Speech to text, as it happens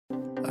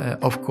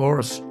Of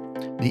course,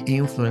 the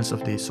influence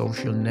of the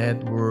social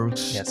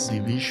networks, Yes. the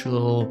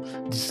visual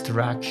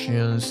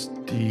distractions,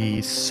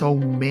 the so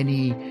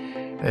many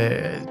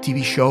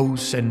TV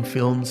shows and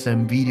films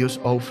and videos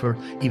offer,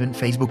 even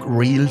Facebook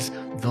Reels,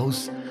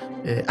 those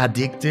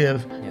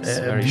addictive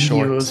Very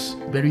videos,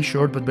 short. very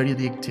short but very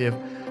addictive,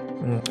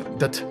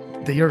 that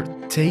they are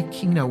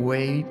taking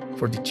away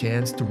for the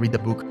chance to read a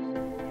book.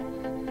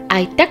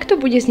 Aj takto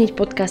bude znieť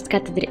podcast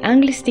katedry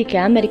anglistiky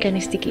a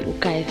amerikanistiky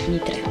UKF v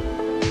Nitre.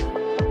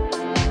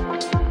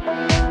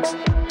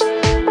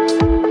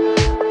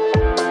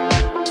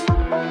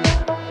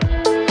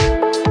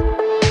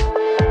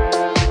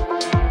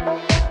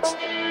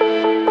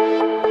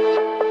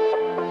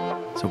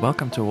 So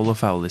welcome to all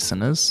of our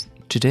listeners.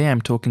 Today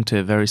I'm talking to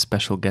a very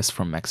special guest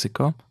from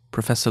Mexico,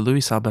 Professor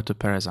Luis Alberto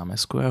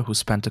Pérez-Amezcua, who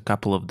spent a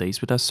couple of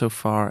days with us so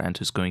far and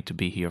who's going to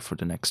be here for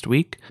the next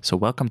week. So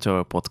welcome to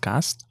our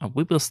podcast.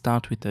 We will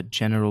start with a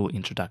general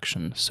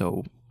introduction.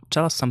 So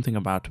tell us something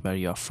about where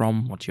you're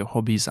from, what your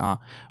hobbies are,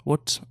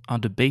 what are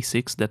the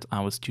basics that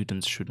our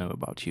students should know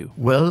about you.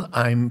 Well,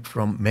 I'm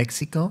from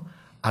Mexico.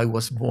 I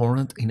was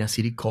born in a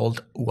city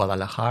called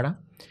Guadalajara.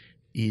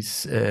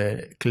 It's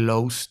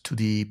close to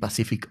the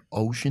Pacific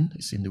Ocean.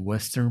 It's in the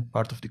western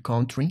part of the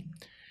country.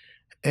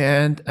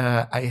 And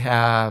I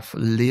have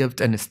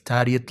lived and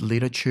studied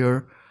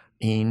literature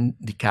in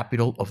the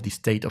capital of the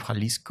state of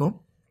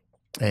Jalisco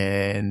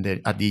and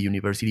at the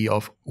University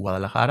of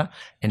Guadalajara.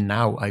 And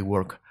now I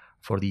work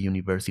for the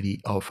University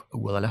of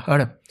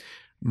Guadalajara.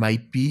 My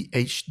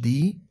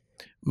PhD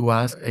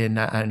was in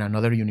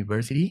another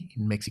university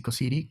in Mexico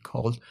City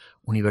called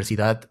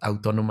Universidad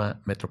Autónoma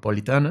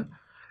Metropolitana.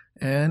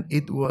 And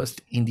it was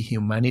in the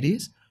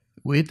humanities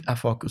with a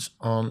focus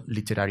on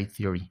literary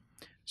theory.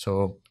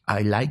 So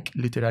I like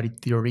literary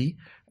theory,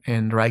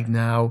 and right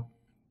now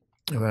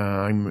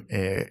I'm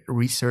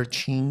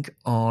researching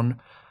on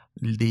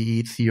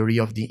the theory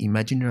of the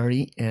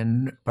imaginary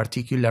and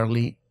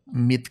particularly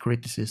myth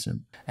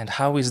criticism. And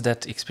how is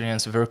that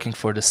experience working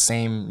for the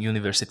same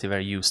university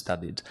where you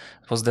studied?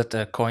 Was that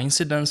a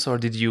coincidence, or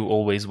did you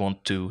always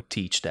want to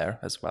teach there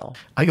as well?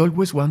 I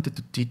always wanted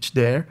to teach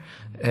there,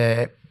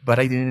 but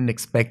I didn't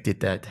expect it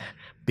that,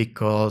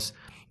 because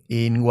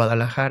in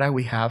Guadalajara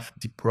we have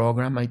the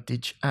program I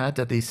teach at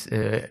that is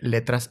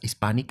Letras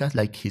Hispánicas,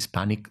 like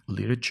Hispanic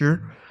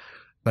literature,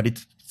 but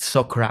it's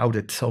so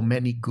crowded, so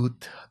many good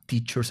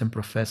teachers and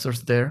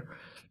professors there.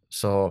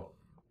 So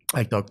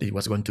I thought it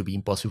was going to be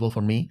impossible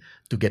for me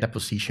to get a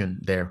position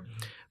there.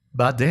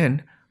 But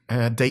then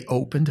they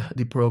opened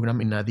the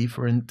program in a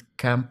different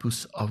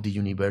campus of the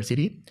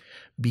university,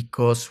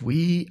 because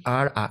we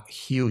are a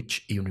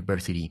huge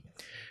university.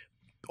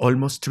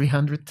 Almost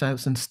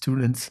 300,000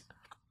 students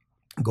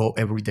go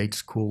every day to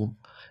school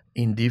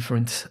in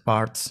different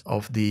parts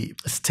of the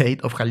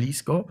state of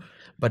Jalisco,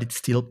 but it's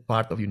still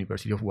part of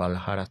University of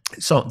Guadalajara.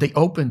 So they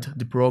opened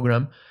the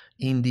program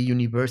in the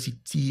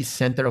University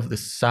Center of the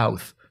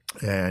South,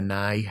 and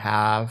I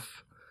have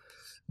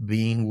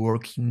been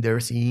working there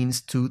since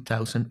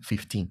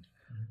 2015.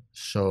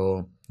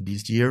 So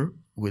this year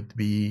will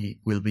be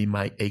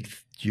my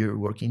 8th year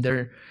working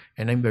there,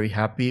 and I'm very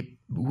happy.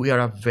 We are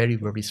a very,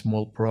 very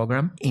small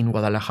program. In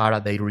Guadalajara,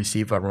 they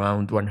receive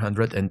around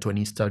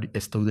 120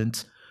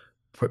 students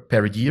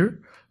per year,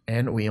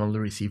 and we only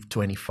receive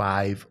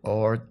 25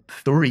 or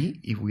 30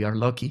 if we are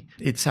lucky.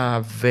 It's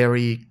a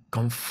very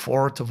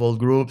comfortable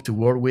group to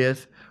work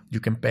with.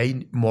 You can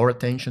pay more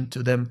attention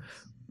to them.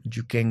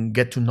 You can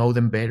get to know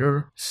them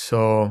better.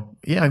 So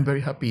yeah, I'm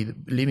very happy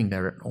living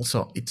there.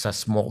 Also, it's a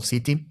small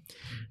city.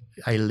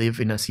 I live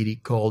in a city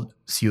called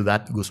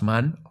Ciudad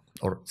Guzmán,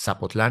 or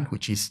Zapotlan,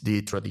 which is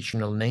the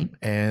traditional name.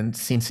 And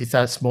since it's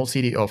a small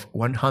city of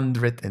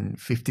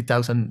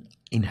 150,000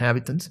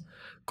 inhabitants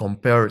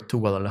compared to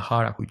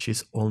Guadalajara, which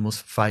is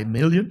almost 5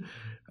 million,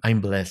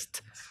 I'm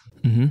blessed.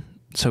 Mm-hmm.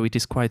 So it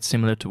is quite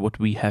similar to what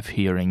we have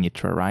here in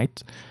Nitra,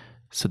 right?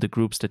 So the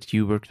groups that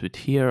you worked with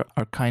here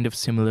are kind of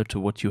similar to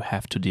what you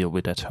have to deal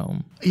with at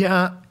home.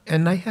 Yeah,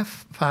 and I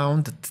have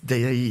found that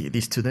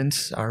the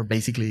students are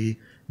basically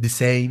the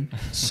same,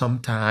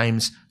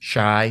 sometimes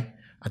shy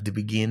at the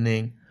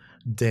beginning.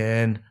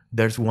 Then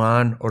there's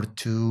one or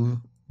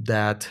two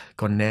that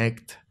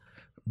connect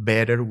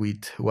better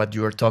with what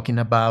you are talking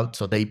about,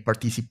 so they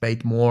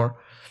participate more,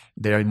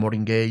 they are more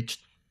engaged,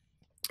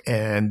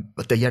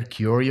 but they are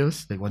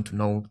curious, they want to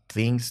know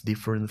things,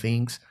 different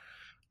things.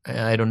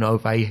 I don't know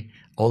if I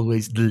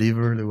always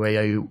deliver the way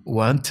I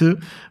want to,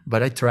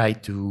 but I try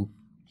to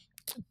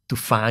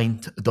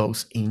find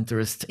those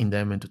interests in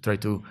them and to try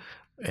to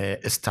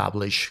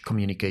establish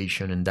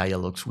communication and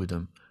dialogues with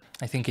them.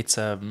 I think it's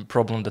a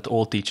problem that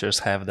all teachers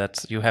have,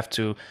 that you have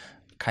to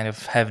kind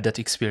of have that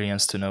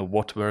experience to know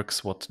what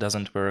works, what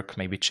doesn't work,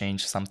 maybe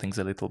change some things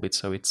a little bit.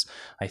 So it's,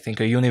 I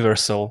think, a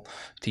universal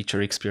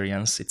teacher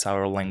experience. It's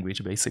our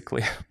language,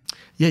 basically.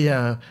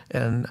 Yeah.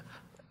 And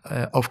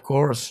of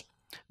course,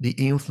 the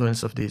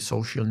influence of the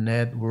social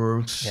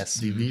networks, Yes.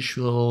 the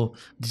visual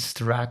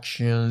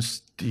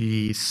distractions,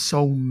 the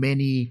so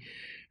many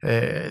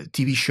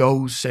TV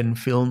shows and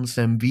films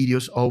and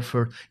videos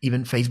offer,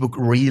 even Facebook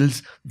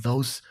Reels,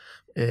 those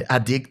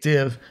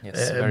addictive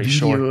very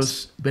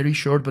videos, short. very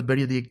short but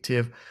very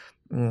addictive,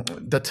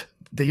 that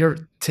they are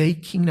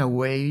taking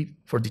away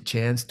for the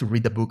chance to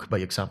read a book, by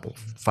example,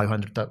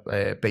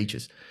 500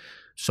 pages.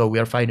 So we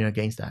are fighting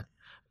against that.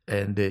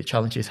 And the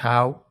challenge is,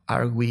 how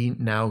are we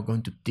now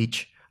going to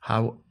teach?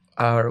 How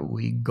are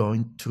we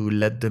going to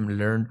let them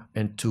learn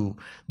and to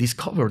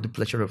discover the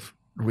pleasure of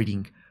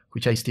reading,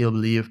 which I still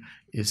believe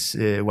is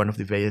one of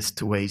the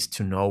best ways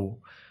to know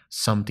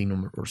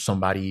something or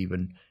somebody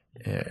even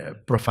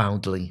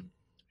profoundly,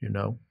 you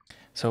know?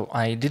 So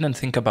I didn't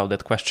think about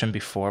that question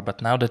before,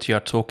 but now that you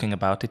are talking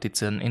about it,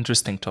 it's an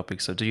interesting topic.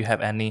 So do you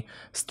have any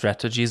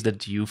strategies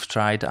that you've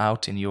tried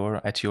out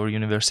at your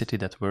university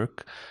that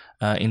work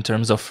in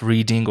terms of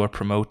reading or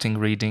promoting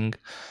reading?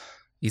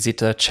 Is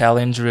it a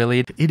challenge,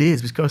 really? It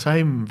is, because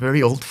I'm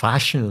very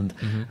old-fashioned.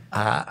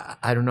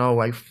 I don't know,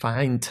 I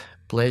find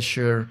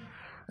pleasure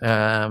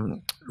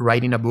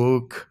writing a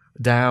book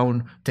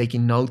down,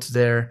 taking notes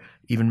there,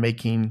 even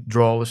making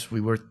draws. We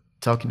were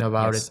talking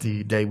about it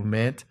the day we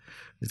met,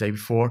 the day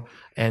before.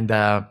 And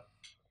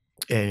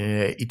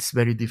it's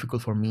very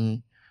difficult for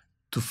me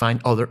to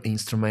find other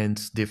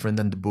instruments different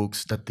than the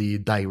books, that the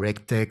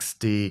direct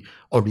text, the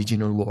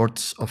original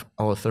words of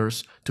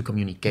authors to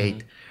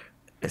communicate,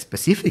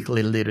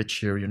 specifically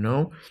literature, you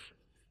know.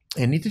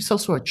 And it is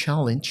also a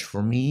challenge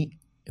for me.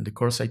 In the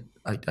course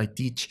I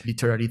teach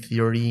literary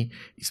theory,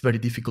 it's very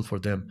difficult for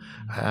them.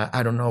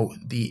 I don't know,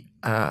 the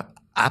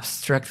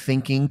abstract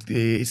thinking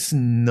is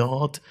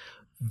not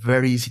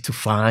very easy to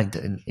find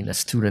in a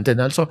student. And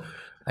also,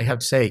 I have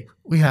to say,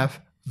 we have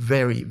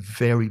very,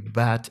 very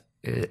bad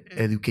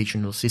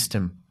educational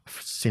system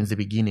since the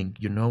beginning,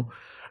 you know.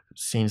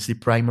 Since the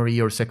primary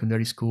or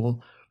secondary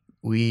school,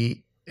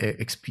 we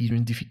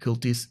experience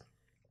difficulties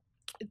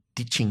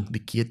teaching the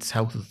kids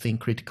how to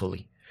think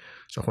critically.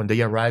 So when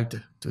they arrived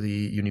to the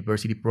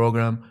university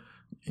program,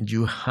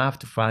 you have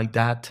to find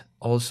that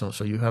also.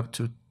 So you have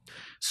to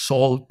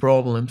solve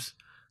problems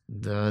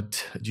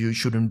that you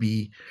shouldn't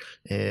be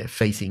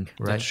facing,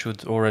 right? That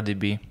should already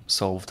be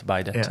solved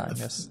by that time,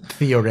 yes.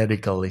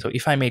 Theoretically. So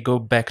if I may go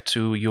back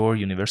to your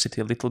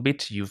university a little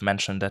bit, you've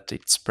mentioned that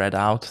it's spread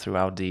out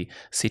throughout the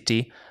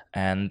city,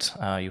 and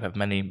you have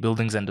many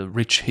buildings and a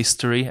rich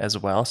history as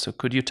well. So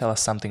could you tell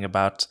us something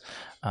about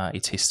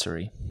its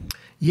history?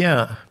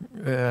 Yeah.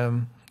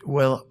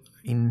 Well,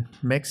 in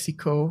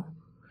Mexico,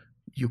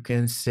 you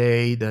can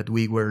say that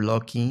we were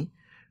lucky,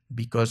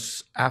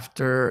 because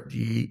after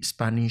the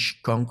Spanish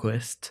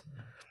conquest,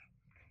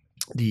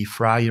 the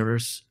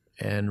friars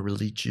and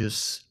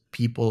religious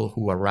people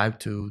who arrived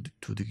to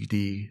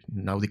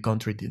the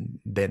country,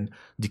 then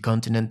the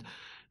continent,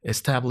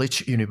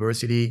 established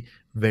university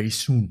very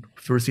soon,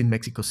 first in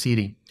Mexico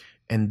City,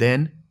 and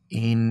then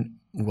in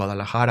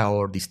Guadalajara,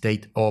 or the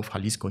state of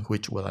Jalisco, in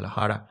which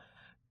Guadalajara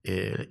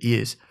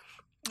is.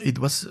 It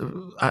was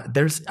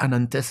there's an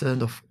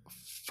antecedent of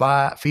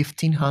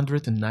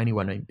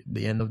 1591,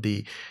 the end of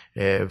the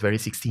very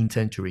 16th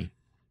century.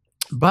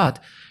 But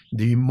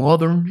the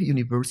modern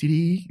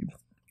university,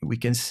 we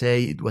can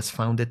say it was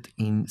founded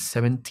in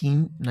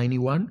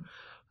 1791.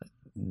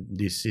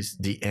 This is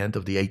the end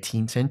of the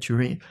 18th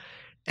century.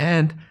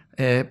 And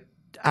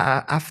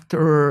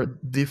after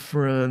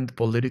different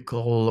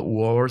political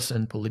wars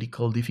and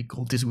political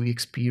difficulties we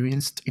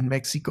experienced in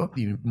Mexico,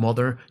 the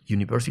modern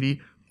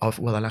University of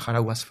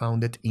Guadalajara was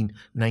founded in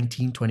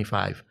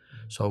 1925.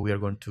 So we are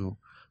going to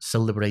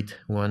celebrate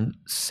 1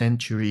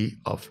 century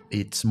of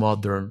its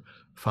modern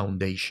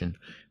foundation.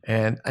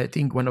 And I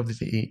think one of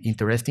the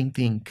interesting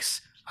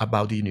things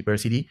about the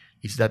university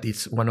is that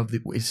it's one of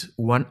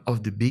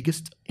the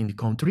biggest in the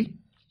country.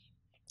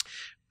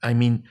 I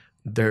mean,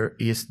 there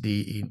is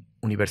the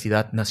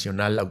Universidad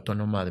Nacional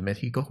Autónoma de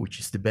México, which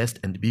is the best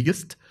and the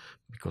biggest,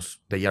 because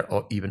they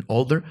are even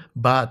older.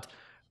 But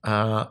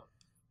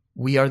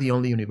we are the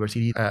only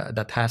university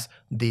that has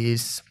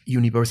this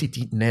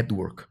university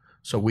network.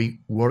 So we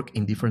work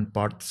in different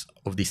parts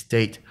of the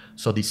state.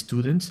 So the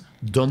students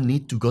don't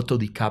need to go to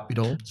the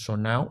capital. So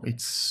now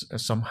it's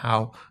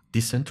somehow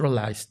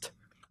decentralized,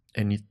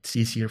 and it's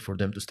easier for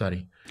them to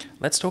study.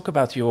 Let's talk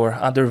about your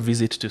other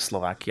visit to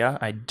Slovakia.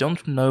 I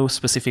don't know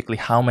specifically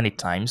how many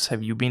times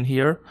have you been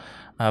here,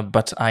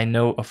 but I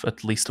know of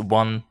at least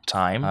one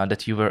time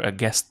that you were a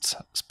guest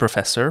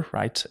professor,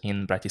 right,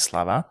 in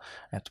Bratislava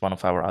at one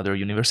of our other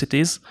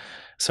universities.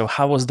 So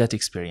how was that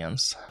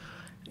experience?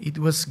 It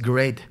was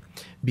great,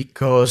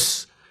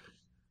 because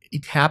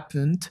it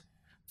happened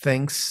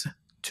thanks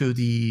to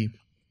the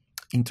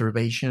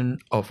intervention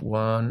of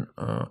one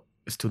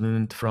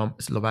student from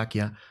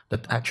Slovakia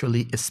that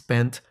actually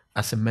spent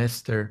a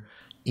semester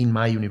in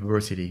my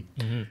university.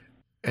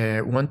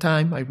 One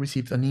time I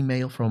received an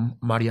email from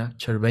Maria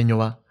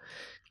Cherveñova,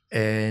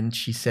 and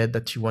she said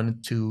that she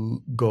wanted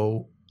to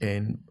go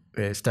and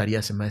study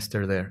a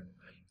semester there.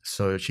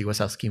 So she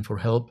was asking for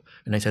help,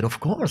 and I said, "Of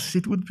course,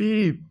 it would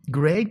be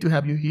great to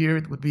have you here.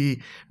 It would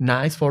be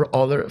nice for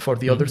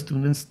the other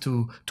students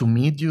to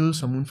meet you.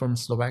 Someone from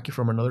Slovakia,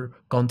 from another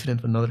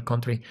continent, another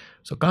country.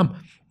 So come."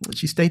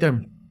 She stayed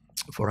there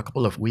for a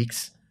couple of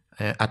weeks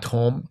at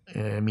home.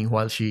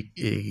 Meanwhile,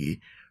 she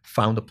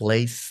found a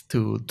place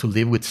to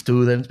live with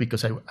students,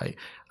 because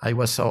I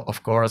was,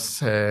 of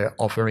course,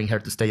 offering her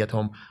to stay at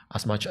home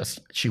as much as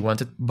she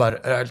wanted,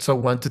 but I also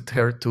wanted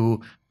her to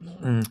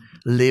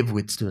live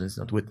with students,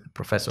 not with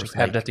professors. To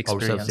have that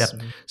experience. Yeah.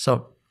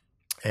 So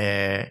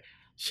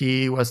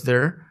she was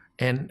there,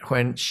 and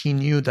when she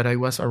knew that I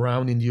was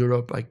around in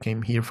Europe, I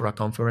came here for a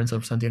conference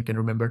or something. I can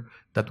remember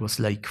that was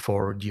like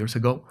 4 years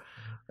ago,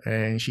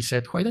 and she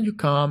said, "Why don't you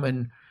come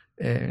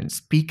and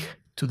speak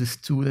to the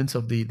students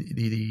of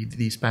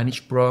the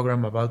Spanish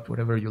program about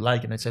whatever you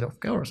like?" And I said, "Of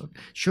course,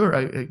 sure,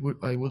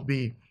 I will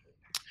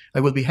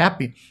be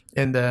happy."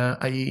 And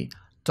I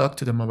talked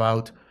to them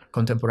about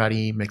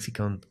contemporary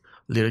Mexican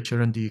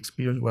literature, and the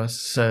experience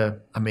was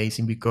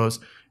amazing, because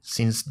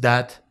since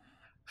that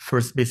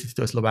first visit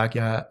to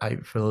Slovakia, I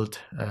felt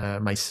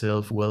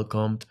myself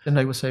welcomed, and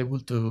I was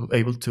able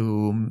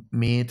to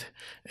meet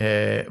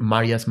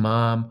Maria's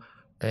mom,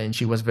 and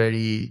she was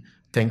very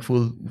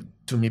thankful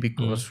to me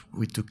because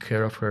we took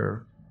care of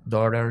her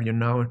daughter,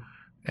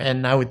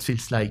 and now it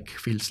feels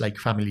like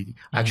family.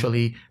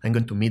 Actually, I'm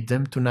going to meet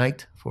them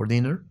tonight for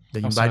dinner.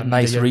 They invited me.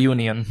 Nice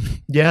reunion.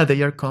 Yeah,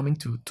 they are coming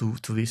to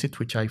visit,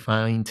 which I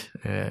find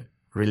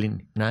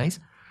really nice.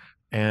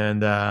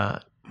 And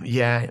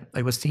yeah,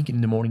 I was thinking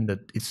in the morning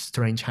that it's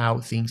strange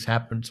how things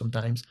happen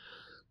sometimes.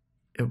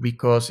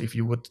 Because if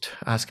you would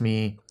ask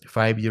me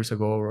 5 years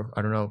ago, or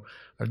I don't know,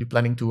 are you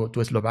planning to go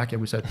to Slovakia?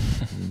 We said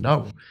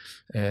no.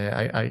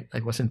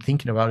 I wasn't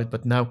thinking about it,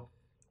 but now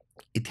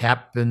it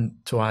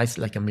happened twice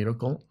like a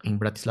miracle. In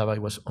Bratislava,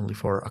 it was only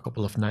for a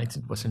couple of nights.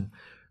 It wasn't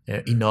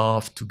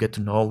enough to get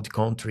to know the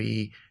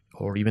country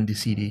or even the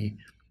city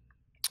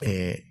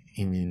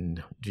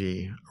in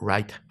the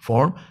right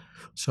form.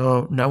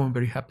 So now I'm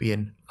very happy,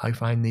 and I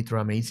find Nitra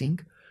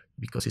amazing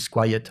because it's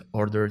quiet,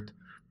 ordered,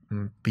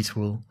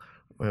 peaceful,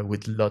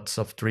 with lots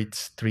of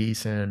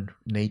trees and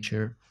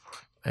nature,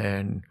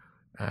 and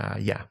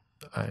yeah,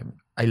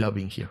 I love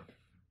being here.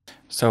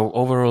 So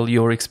overall,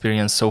 your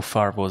experience so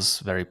far was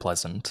very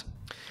pleasant.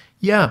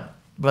 Yeah,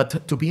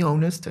 but to be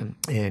honest, and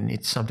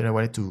it's something I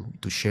wanted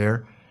to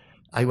share,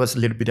 I was a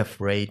little bit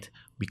afraid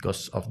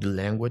because of the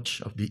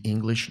language, of the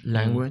English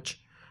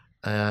language.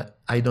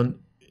 I don't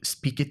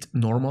speak it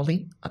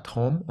normally at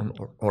home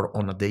or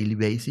on a daily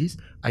basis.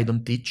 I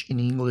don't teach in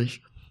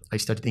English. I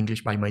studied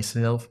English by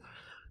myself.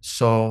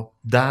 So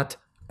that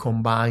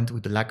combined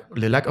with the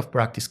lack of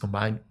practice,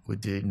 combined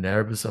with the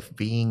nerves of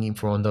being in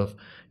front of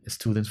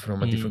students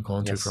from a different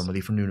country, from a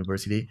different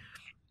university,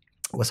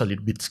 was a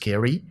little bit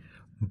scary.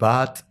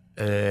 But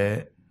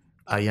I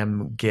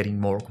am getting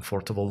more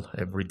comfortable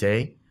every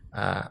day.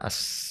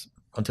 As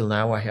until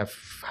now, I have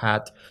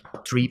had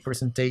 3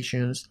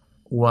 presentations.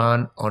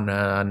 One on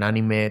an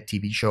anime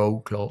TV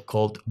show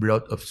called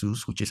Blood of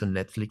Zeus, which is on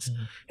Netflix,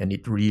 and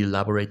it really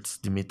elaborates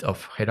the myth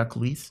of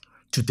Heracles.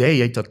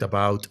 Today, I talked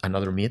about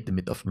another myth, the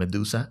myth of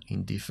Medusa,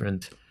 in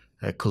different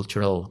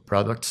cultural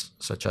products,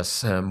 such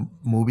as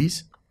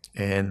movies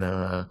and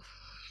a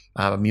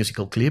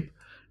musical clip.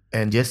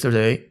 And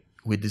yesterday,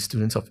 with the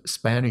students of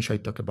Spanish, I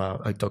talked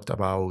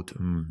about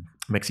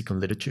Mexican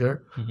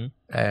literature,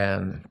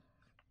 and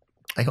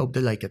I hope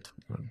they like it.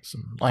 So,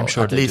 I'm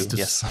sure at they least do,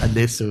 yes. At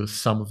least to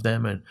some of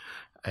them, and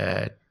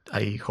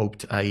I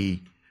hoped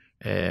I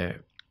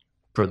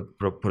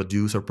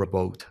produce or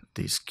promote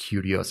this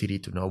curiosity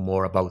to know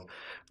more about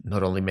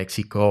not only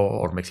Mexico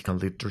or Mexican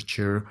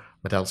literature,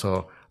 but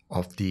also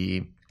of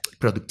the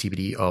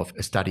productivity of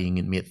studying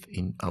in myth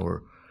in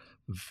our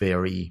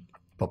very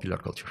popular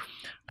culture.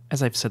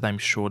 As I've said, I'm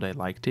sure they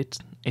liked it.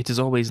 It is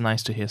always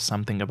nice to hear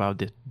something about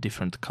the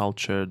different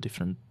culture,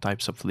 different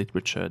types of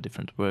literature,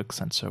 different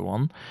works, and so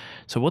on.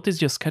 So what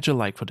is your schedule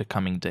like for the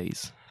coming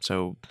days?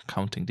 So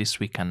counting this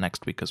week and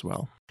next week as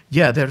well.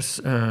 Yeah, there's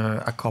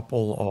a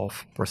couple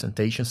of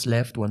presentations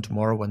left, one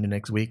tomorrow, one the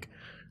next week.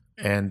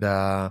 And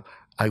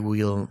I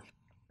will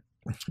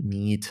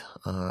meet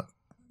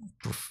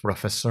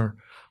Professor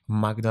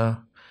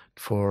Magda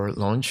for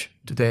lunch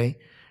today.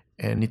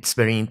 And it's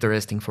very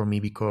interesting for me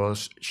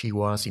because she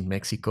was in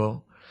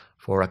Mexico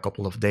for a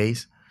couple of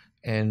days.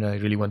 And I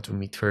really want to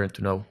meet her and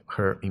to know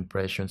her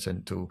impressions,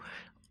 and to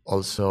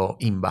also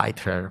invite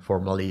her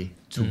formally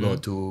to go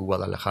to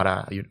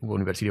Guadalajara,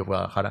 University of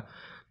Guadalajara,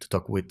 to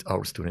talk with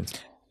our students.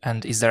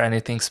 And is there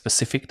anything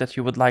specific that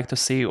you would like to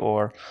see,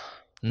 or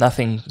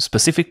nothing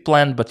specific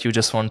planned, but you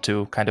just want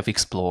to kind of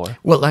explore?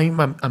 Well,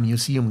 I'm a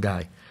museum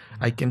guy.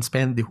 I can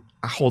spend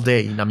a whole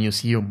day in a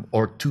museum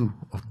or two,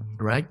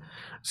 right?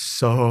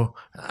 So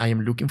I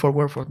am looking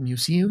forward for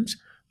museums,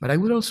 but I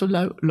would also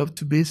love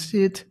to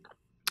visit,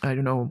 I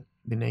don't know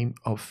the name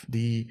of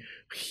the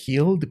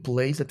hill, the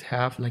place that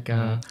have like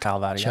a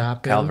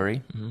chapel.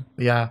 Calvary.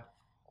 Yeah.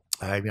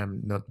 I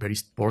am not very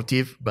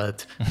sportive,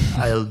 but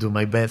I'll do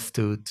my best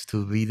to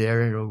be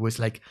there. I always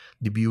like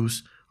the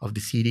views of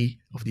the cities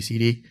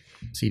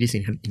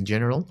in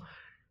general.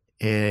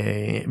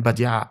 But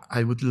yeah,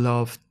 I would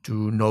love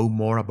to know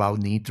more about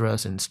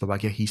Nitra's and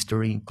Slovakia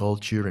history,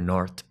 culture, and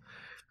art.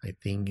 I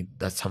think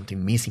that's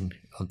something missing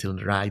until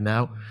right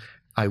now.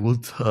 I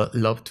would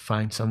love to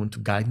find someone to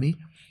guide me.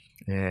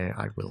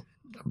 I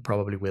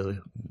probably will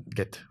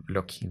get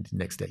lucky in the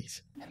next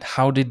days. And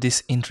how did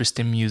this interest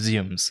in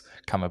museums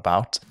come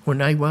about?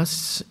 When I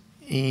was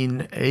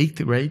in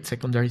 8th grade,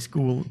 secondary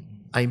school,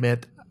 I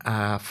met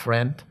a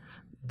friend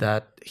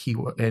that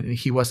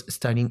he was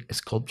studying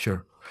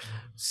sculpture.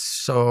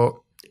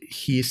 So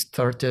he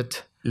started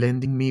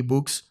lending me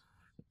books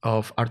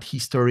of art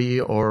history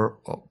or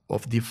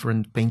of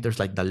different painters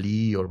like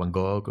Dali or Van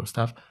Gogh or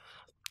stuff.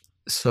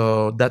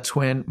 So that's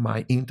when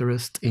my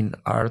interest in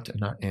art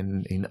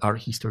and in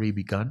art history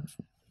began.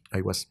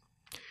 I was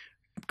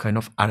kind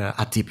of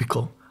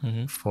atypical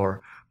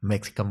for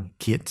Mexican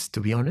kids, to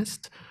be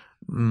honest.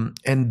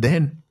 And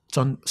then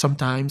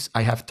sometimes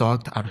I have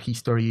taught art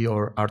history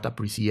or art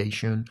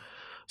appreciation.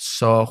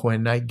 So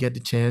when I get the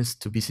chance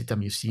to visit a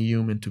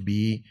museum and to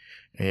be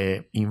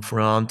in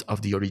front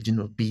of the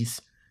original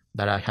piece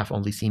that I have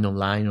only seen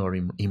online or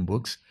in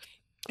books,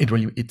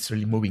 it's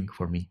really moving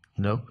for me,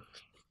 you know?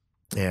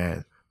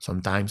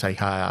 Sometimes I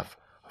have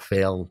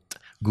felt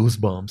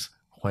goosebumps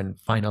when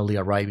finally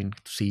arriving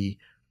to see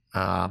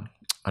an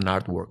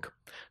artwork.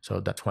 So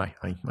that's why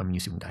I'm a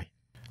museum guy.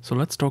 So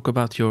let's talk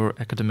about your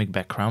academic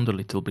background a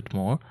little bit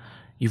more.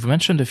 You've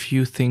mentioned a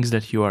few things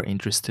that you are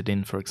interested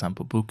in, for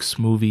example, books,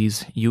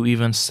 movies. You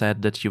even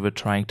said that you were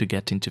trying to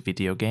get into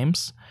video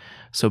games.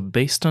 So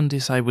based on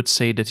this, I would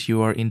say that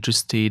you are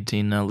interested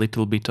in a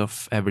little bit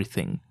of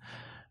everything.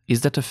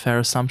 Is that a fair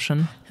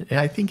assumption?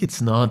 I think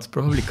it's not. It's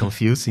probably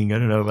confusing. I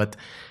don't know. But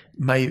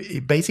my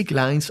basic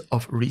lines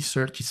of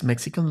research is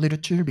Mexican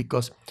literature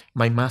because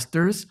my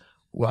master's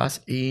was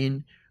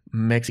in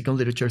Mexican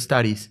literature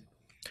studies.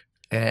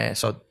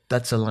 So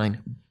that's a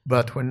line.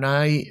 But when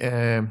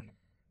I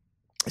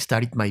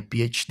studied my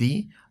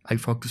PhD, I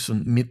focused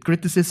on myth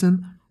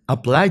criticism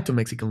applied to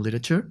Mexican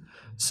literature.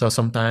 So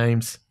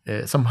sometimes,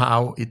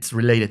 somehow it's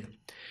related.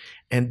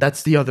 And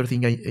that's the other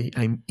thing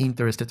I'm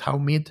interested, how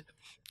myth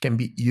can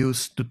be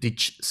used to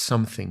teach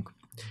something.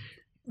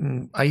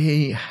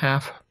 I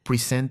have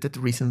presented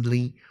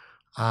recently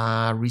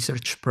a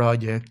research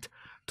project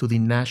to the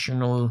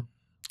national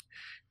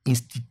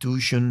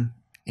institution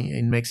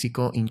in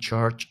Mexico in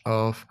charge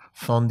of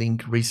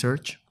funding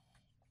research.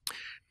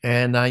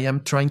 And I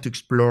am trying to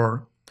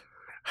explore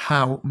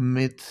how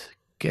myth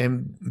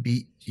can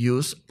be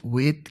used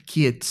with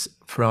kids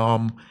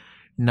from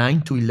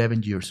 9 to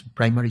 11 years,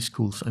 primary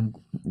schools. And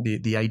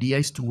the idea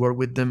is to work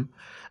with them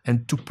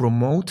and to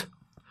promote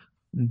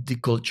the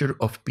culture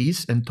of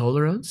peace and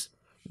tolerance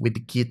with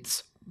the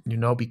kids, you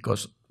know,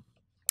 because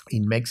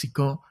in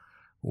Mexico,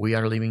 we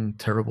are living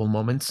terrible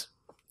moments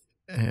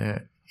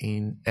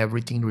in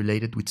everything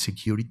related with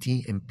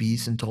security and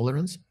peace and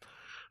tolerance.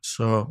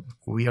 So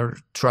we are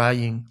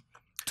trying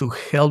to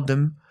help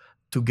them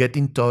to get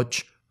in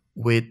touch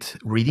with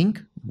reading,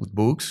 with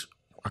books,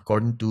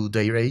 according to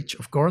their age,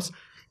 of course.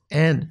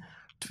 And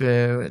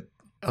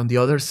on the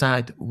other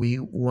side, we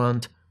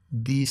want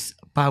this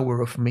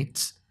power of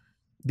myths,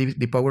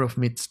 the power of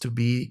myths to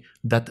be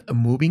that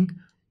moving,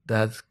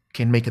 that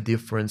can make a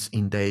difference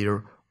in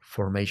their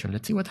formation.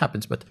 Let's see what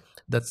happens. But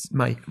that's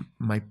my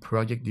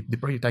project, the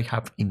project I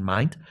have in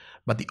mind.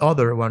 But the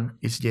other one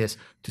is just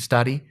to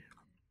study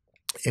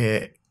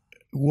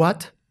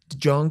what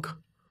young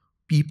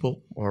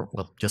people, or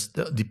well, just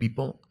the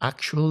people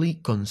actually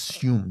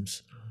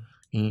consumes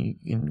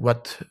in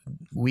what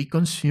we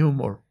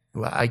consume, or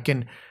I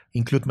can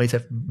include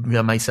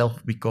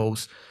myself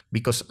because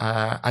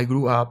I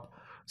grew up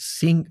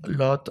seeing a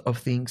lot of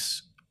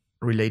things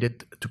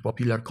related to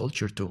popular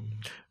culture too.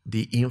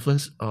 The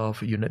influence of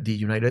the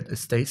United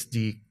States,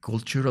 the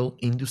cultural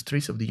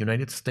industries of the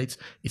United States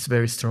is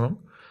very strong.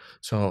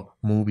 So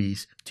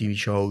movies, TV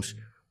shows,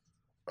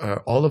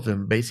 all of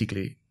them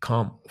basically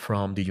come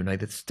from the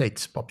United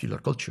States popular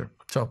culture.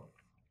 So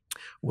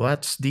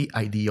what's the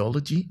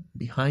ideology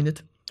behind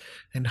it,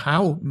 and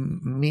how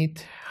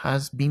myth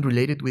has been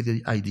related with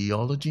the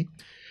ideology?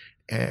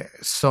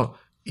 So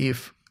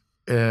if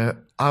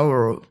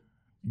our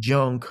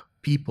young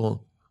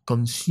people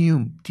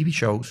consume TV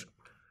shows,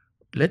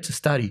 let's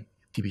study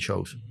TV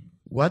shows.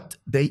 What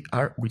they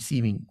are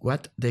receiving,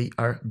 what they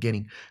are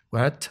getting,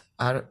 what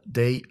are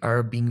they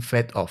are being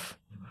fed off,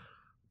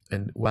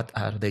 and what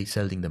are they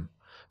selling them.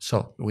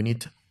 So we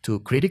need to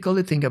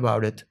critically think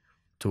about it,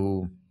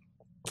 to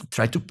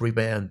try to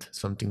prevent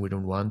something we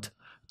don't want,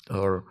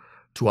 or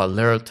to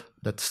alert.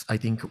 That's, I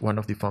think, one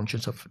of the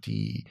functions of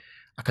the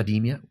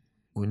academia.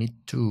 We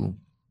need to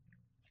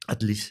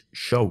at least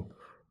show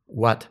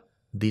what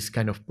these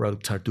kind of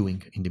products are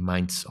doing in the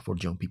minds of our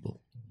young people.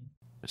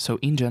 So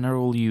in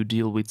general, you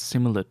deal with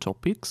similar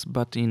topics,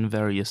 but in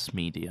various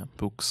media,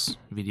 books,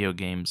 video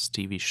games,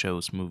 TV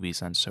shows,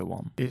 movies, and so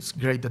on. It's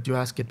great that you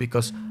ask it,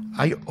 because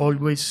I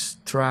always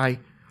try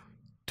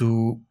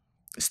to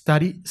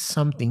study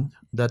something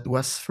that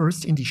was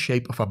first in the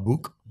shape of a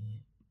book,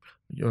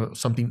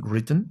 something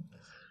written,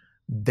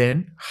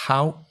 then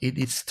how it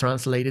is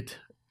translated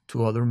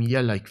to other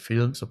media like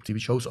films or TV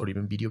shows or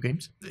even video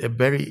games. A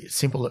very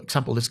simple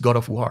example is God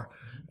of War.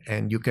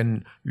 And you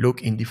can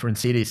look in different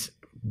cities,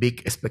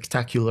 big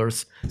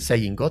spectaculars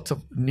saying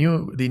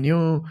the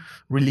new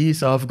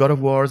release of God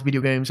of War's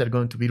video games are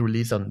going to be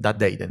released on that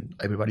date, and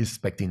everybody's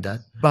expecting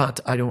that. But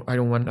I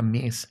don't want to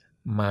miss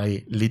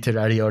my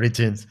literary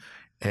origins,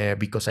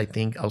 because I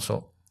think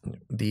also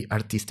the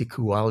artistic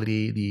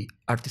quality, the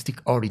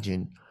artistic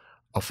origin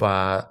of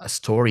a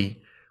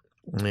story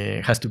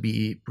has to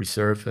be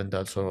preserved, and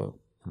also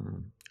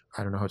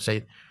I don't know how to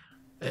say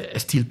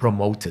it, still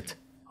promoted.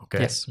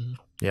 Okay. Yes.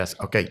 Yes.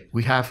 Okay.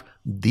 We have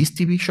this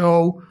TV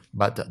show,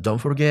 but don't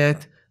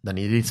forget that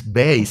it is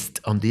based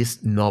on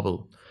this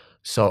novel.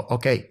 So,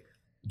 okay,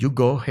 you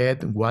go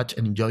ahead and watch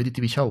and enjoy the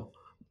TV show,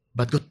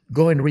 but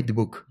go and read the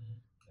book.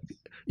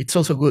 It's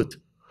also good.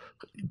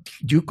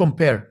 You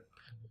compare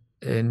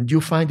and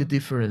you find the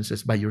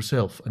differences by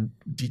yourself, and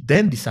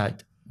then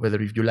decide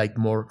whether if you like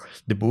more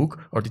the book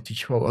or the TV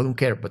show. I don't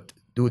care, but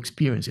do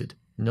experience it.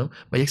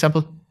 By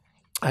example,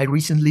 I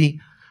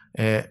recently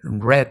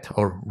read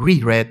or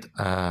reread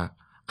a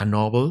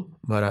novel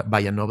by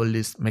a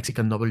novelist,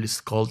 Mexican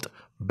novelist called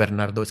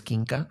Bernardo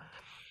Esquinca,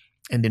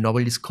 and the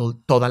novel is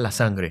called Toda la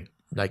Sangre,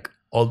 like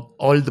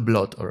all the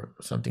blood or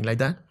something like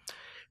that.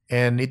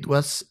 And it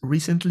was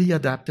recently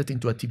adapted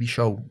into a TV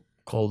show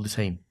called the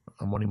same,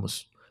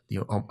 homonymous.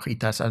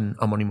 It has an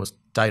homonymous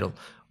title,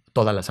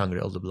 Toda la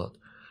Sangre, all the blood.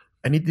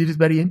 And it is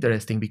very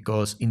interesting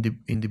because in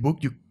the book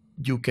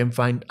you can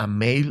find a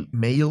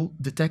male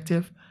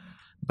detective,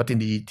 but in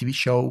the TV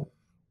show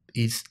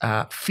is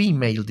a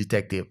female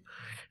detective.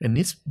 And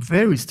it's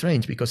very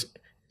strange because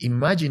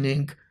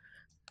imagining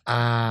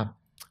a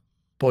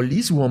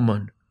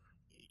policewoman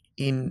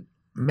in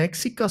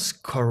Mexico's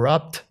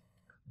corrupt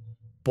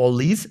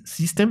police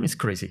system is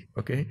crazy,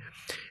 okay?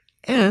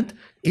 And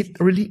it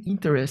really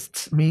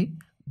interests me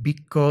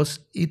because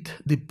it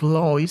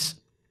deploys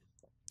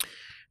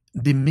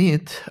the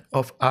myth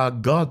of a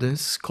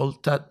goddess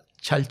called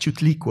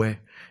Chalchutlicue.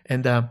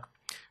 And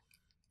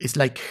it's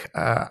like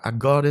a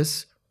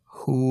goddess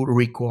who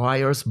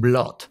requires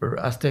blood.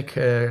 Aztec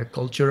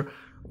culture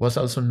was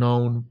also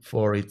known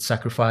for its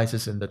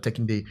sacrifices and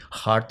taking the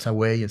hearts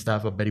away and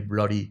stuff, a very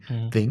bloody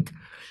thing.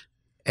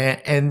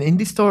 And in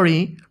this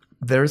story,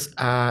 there's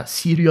a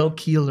serial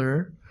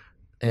killer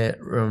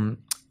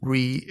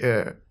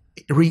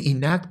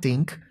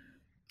reenacting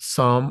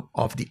some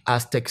of the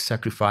Aztec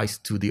sacrifice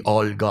to the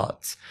all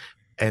gods.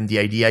 And the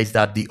idea is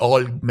that the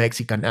all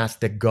Mexican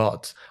Aztec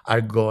gods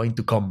are going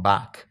to come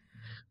back.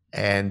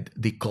 And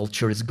the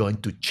culture is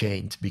going to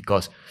change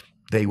because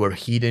they were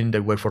hidden, they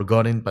were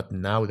forgotten, but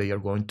now they are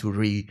going to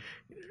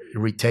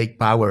retake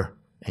power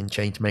and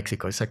change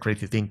Mexico. It's a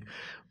crazy thing.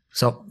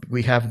 So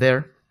we have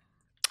there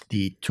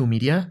the two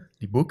media,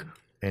 the book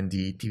and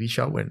the TV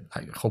show, and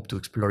I hope to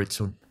explore it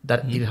soon.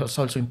 That it is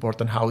also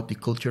important how the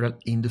cultural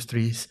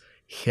industries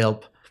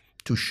help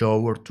to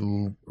show or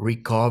to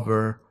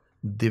recover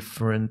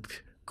different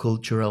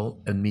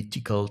cultural and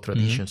mythical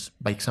traditions.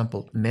 By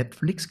example,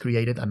 Netflix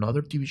created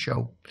another TV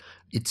show.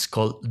 It's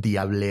called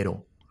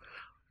Diablero,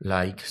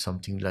 like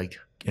something like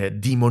a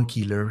demon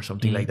killer,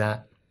 something like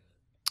that.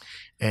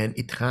 And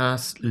it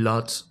has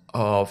lots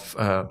of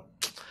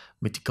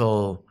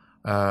mythical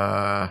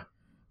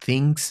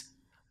things.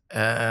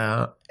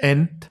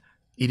 And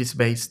it is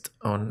based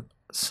on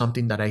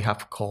something that I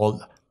have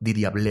called the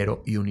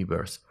Diablero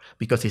universe,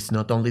 because it's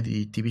not only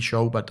the TV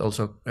show, but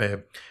also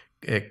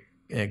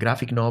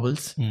graphic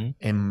novels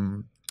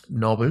and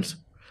novels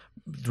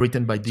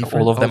written by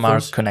different all of them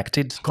authors. Are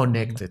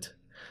connected.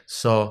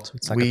 So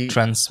it's like a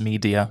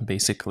transmedia,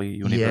 basically,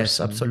 universe. Yes,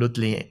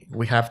 absolutely.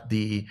 We have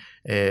the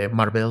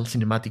Marvel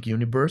Cinematic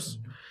Universe,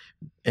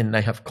 and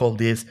I have called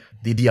this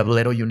the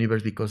Diablero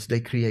universe because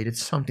they created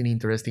something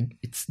interesting.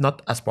 It's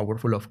not as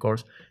powerful, of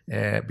course,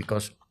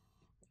 because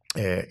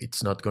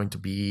it's not going to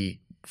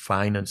be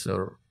financed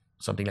or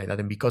something like that,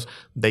 and because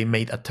they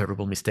made a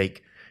terrible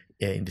mistake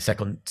in the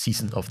second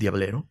season of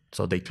Diablero,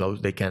 so they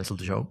canceled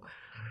the show.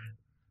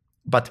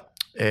 But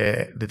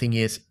the thing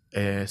is,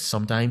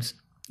 sometimes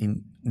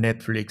in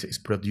Netflix is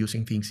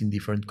producing things in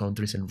different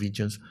countries and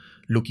regions,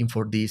 looking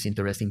for these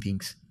interesting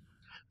things,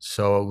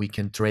 so we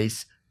can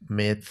trace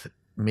myths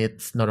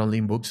not only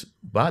in books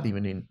but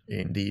even in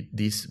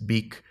these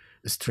big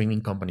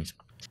streaming companies.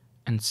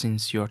 And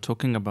since you're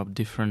talking about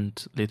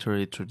different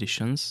literary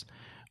traditions,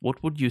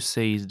 what would you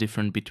say is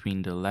different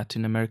between the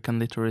Latin American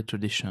literary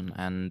tradition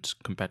and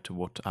compared to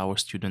what our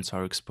students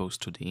are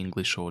exposed to, the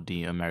English or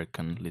the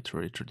American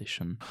literary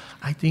tradition?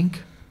 I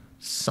think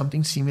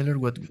something similar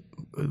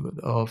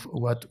of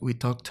what we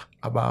talked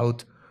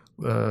about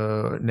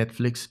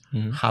Netflix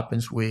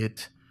happens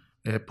with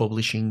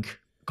publishing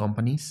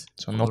companies.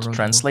 So not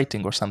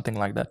translating or something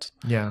like that.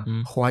 Yeah.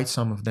 Why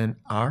some of them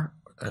are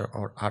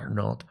or are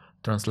not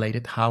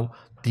translated, how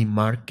the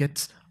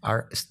markets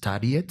are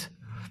studied.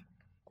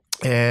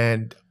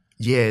 And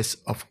yes,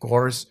 of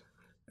course,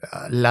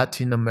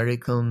 Latin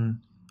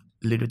American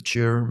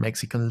literature,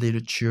 Mexican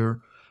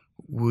literature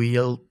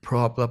will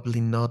probably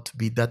not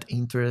be that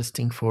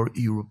interesting for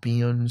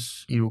European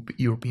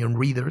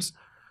readers,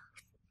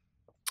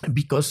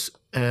 because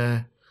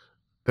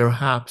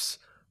perhaps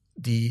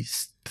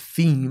these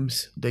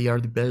themes they are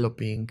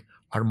developing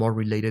are more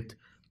related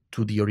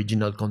to the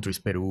original countries,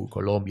 Peru,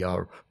 Colombia,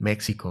 or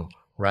Mexico,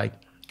 right?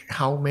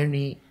 How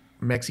many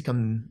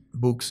Mexican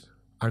books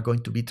are going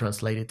to be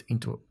translated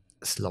into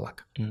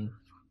Slovak?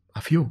 A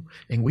few.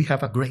 And we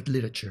have a great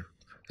literature.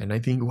 And I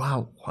think,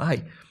 wow,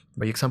 why?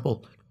 By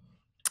example,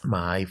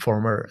 my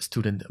former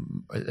student,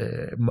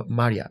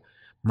 Maria,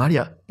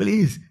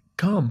 please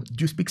come.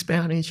 You speak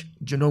Spanish.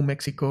 You know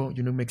Mexico.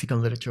 You know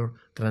Mexican literature.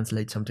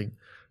 Translate something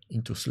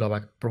into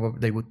Slovak.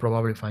 They would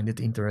probably find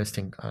it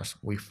interesting, as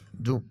we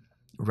do,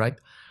 right?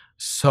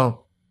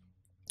 So,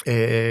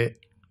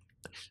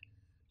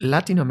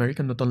 Latin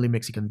American, not only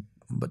Mexican,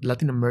 but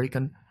Latin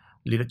American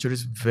literature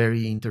is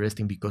very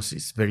interesting because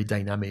it's very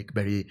dynamic,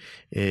 very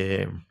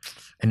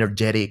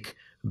energetic,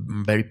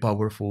 very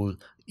powerful.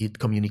 It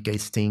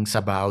communicates things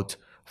about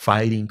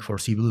fighting for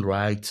civil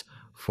rights,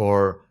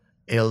 for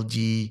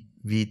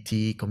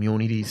LGBT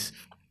communities,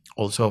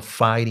 also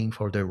fighting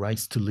for the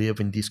rights to live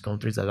in these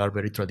countries that are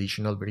very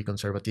traditional, very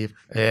conservative.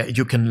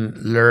 You can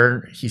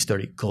learn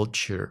history,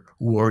 culture,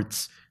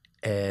 words,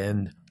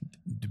 and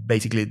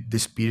basically the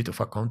spirit of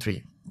a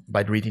country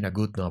by reading a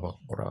good novel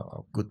or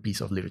a good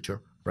piece of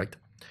literature, right?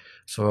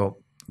 So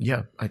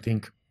yeah, I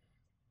think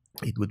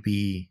it would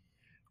be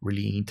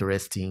really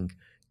interesting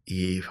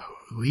if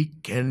we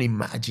can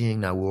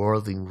imagine a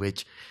world in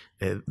which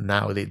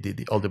now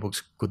all the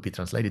books could be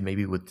translated.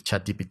 Maybe with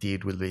ChatGPT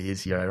it will be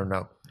easier. I don't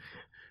know.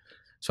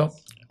 So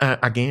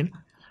again,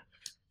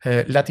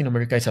 Latin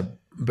America is a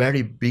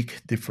very big,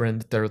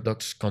 different,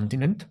 heterodox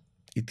continent.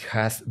 It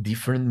has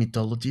different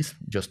mythologies.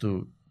 Just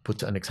to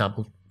put an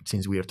example,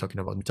 since we are talking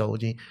about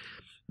mythology,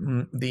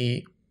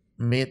 the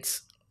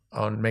myths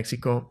on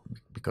Mexico,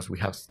 because we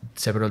have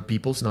several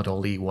peoples, not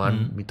only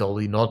one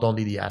mythology, not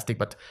only the Aztec,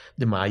 but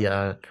the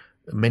Maya,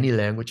 many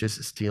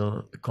languages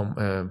still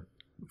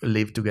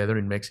live together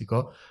in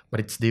Mexico, but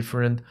it's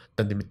different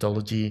than the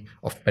mythology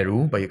of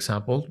Peru, by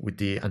example, with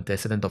the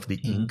antecedent of the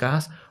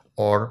Incas,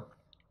 or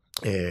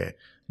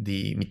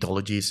the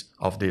mythologies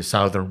of the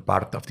southern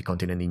part of the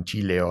continent in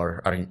Chile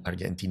or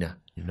Argentina.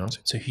 You know, So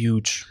it's a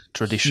huge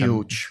tradition.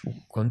 Huge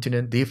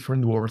continent,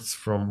 different words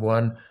from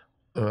one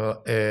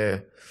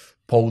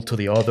pole to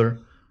the other,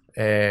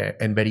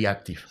 and very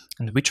active.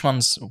 And which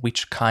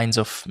kinds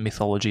of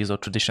mythologies or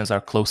traditions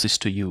are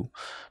closest to you,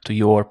 to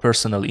your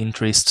personal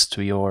interests,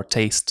 to your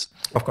taste?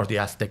 Of course, the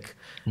Aztec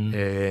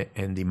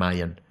and the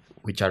Mayan,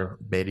 which are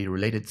very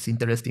related. It's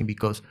interesting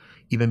because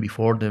even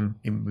before them,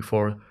 even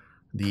before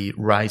the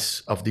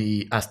rise of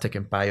the Aztec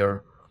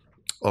Empire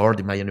or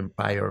the Mayan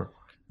Empire,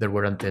 there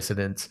were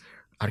antecedents,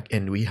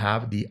 and we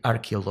have the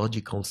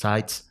archaeological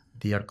sites,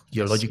 the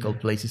archaeological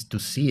places to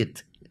see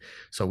it.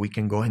 So we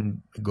can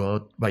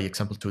go, by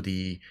example, to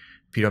the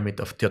pyramid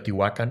of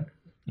Teotihuacan.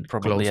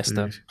 Probably yes,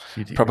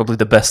 probably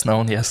the best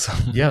known, yes.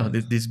 Yeah,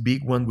 this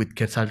big one with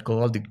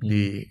Quetzalcoatl,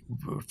 the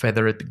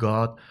feathered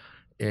god,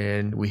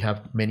 and we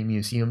have many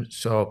museums.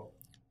 So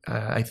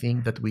I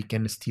think that we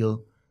can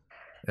still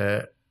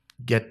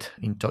get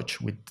in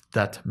touch with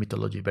that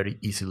mythology very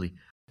easily.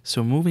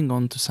 So moving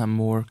on to some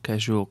more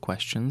casual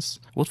questions,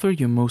 what were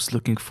you most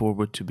looking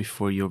forward to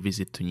before your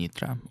visit to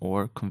Nitra?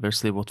 Or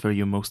conversely, what were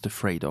you most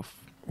afraid of?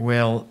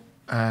 Well,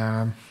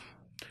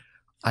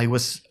 I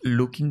was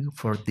looking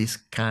for this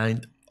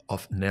kind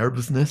of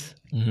nervousness,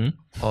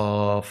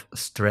 of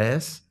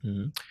stress,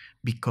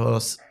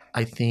 because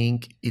I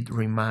think it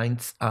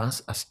reminds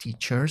us as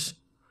teachers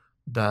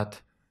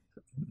that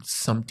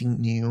something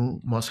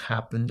new must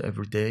happen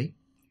every day,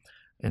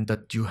 and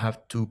that you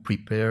have to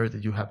prepare,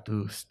 that you have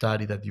to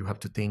study, that you have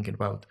to think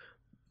about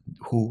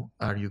who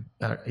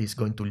is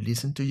going to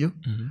listen to you.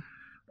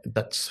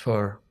 That's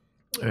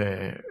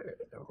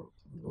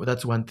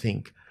one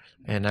thing.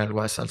 And I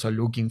was also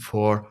looking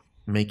for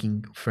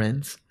making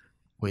friends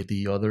with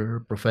the other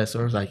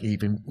professors, like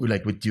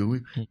with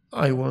you.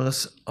 I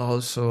was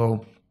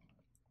also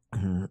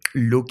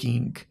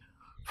looking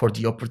for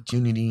the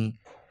opportunity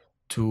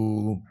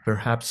to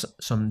perhaps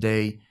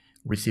someday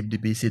receive the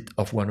visit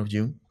of one of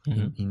you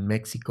in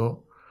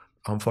Mexico.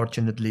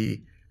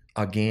 Unfortunately,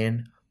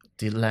 again,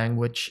 the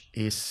language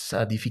is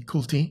a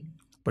difficulty,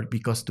 but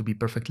because, to be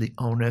perfectly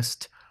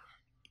honest,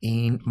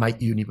 in my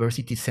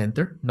university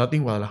center, not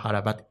in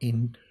Guadalajara, but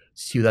in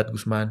Ciudad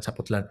Guzman,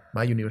 Zapotlan,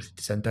 my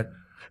university center,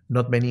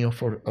 not many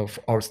of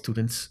our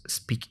students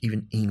speak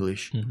even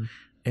English.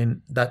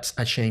 And that's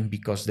a shame,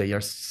 because they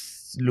are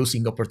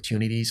losing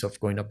opportunities of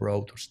going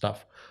abroad or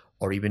stuff,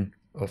 or even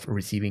of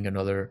receiving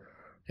another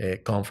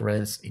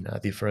conference in a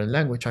different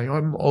language.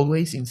 I'm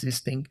always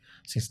insisting,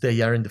 since they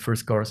are in the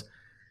first course,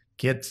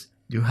 kids,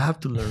 you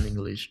have to learn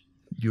English.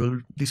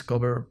 You'll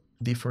discover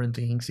different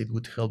things. It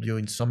would help you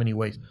in so many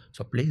ways.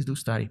 So please do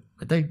study.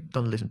 But they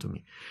don't listen to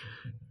me.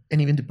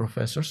 And even the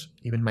professors,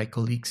 even my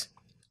colleagues,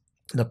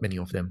 not many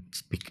of them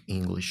speak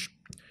English.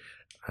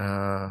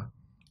 But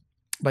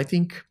I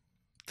think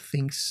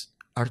things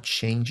are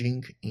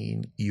changing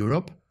in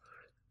Europe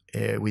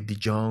with the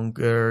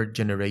younger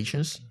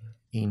generations.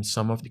 In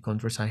some of the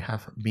countries I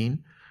have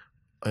been,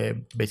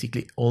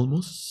 basically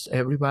almost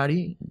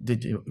everybody,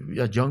 the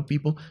young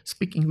people,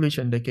 speak English,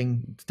 and they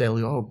can tell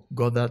you, oh,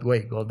 go that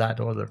way, go that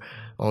other,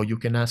 or you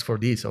can ask for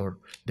this, or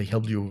they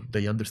help you,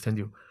 they understand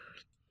you.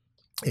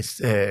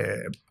 It's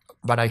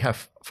but I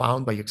have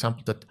found, by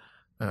example, that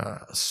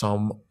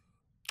some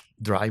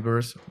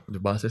drivers, the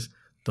buses,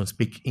 don't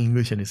speak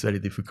English, and it's very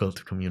difficult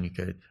to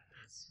communicate.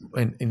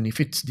 And if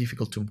it's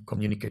difficult to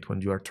communicate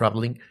when you are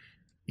traveling,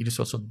 it is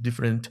also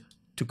different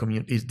to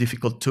it's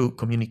difficult to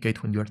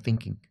communicate when you are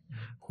thinking,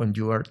 when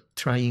you are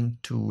trying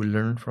to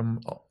learn from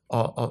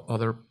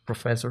other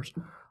professors,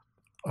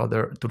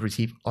 to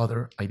receive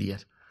other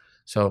ideas.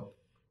 So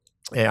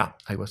yeah,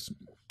 I was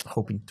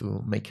hoping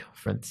to make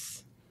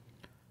friends.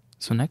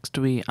 So next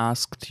we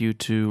asked you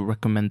to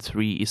recommend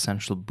 3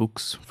 essential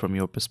books, from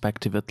your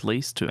perspective at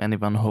least, to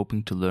anyone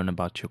hoping to learn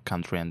about your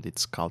country and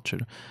its culture.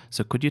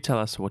 So could you tell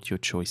us what your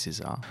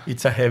choices are?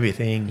 It's a heavy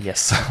thing,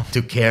 yes,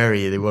 to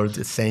carry. The word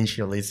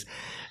essential is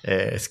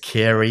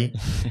scary.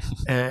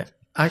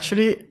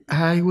 Actually,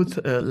 I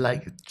would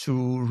like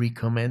to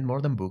recommend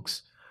more than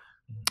books.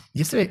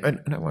 Yesterday,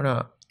 and I want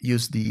to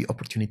use the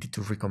opportunity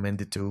to recommend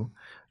it too,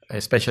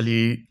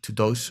 especially to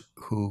those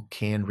who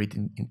can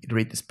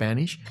read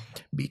Spanish,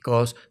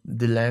 because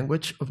the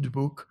language of the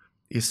book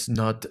is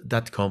not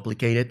that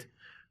complicated.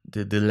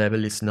 The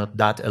level is not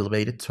that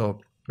elevated.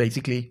 So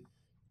basically,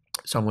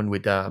 someone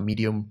with a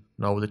medium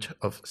knowledge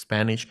of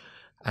Spanish,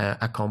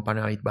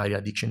 accompanied by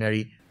a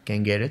dictionary,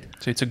 can get it.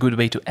 So it's a good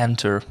way to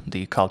enter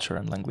the culture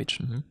and language.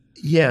 Mm-hmm.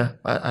 Yeah,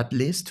 at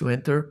least to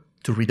enter,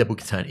 to read a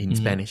book in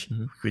Spanish,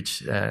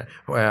 which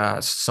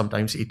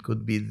sometimes it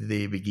could be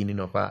the beginning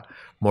of a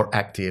more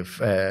active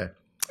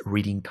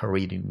reading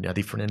career in a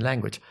different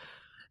language.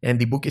 And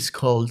the book is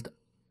called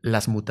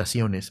Las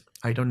Mutaciones.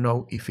 I don't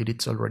know if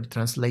it's already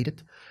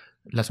translated.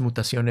 Las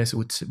Mutaciones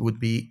would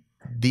be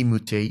the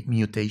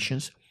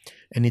mutations.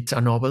 And it's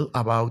a novel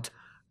about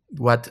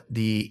what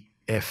the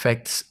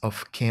effects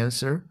of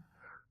cancer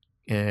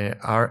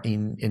are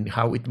in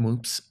how it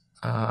moves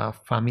a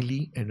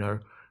family,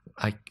 and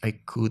I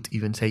could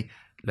even say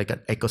like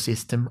an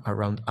ecosystem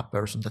around a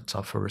person that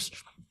suffers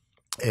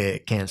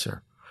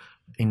cancer.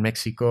 In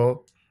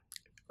Mexico,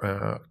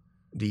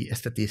 the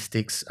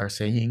statistics are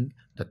saying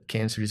that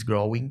cancer is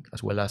growing,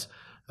 as well as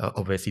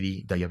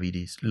obesity,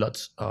 diabetes,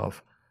 lots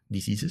of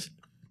diseases.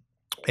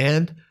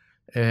 And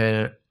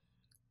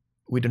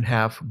we don't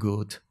have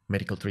good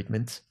medical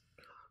treatments.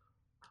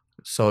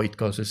 So it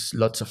causes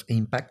lots of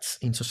impacts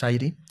in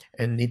society,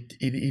 and it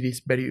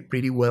is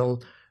pretty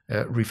well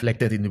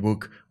reflected in the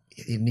book,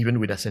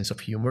 even with a sense of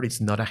humor. It's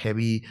not a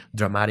heavy,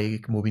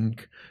 dramatic, moving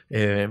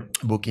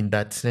book in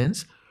that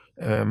sense,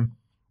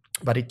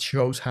 but it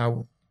shows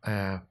how,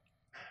 as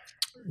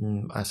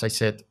I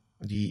said,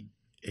 the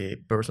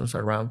persons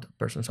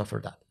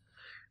suffer that.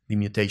 The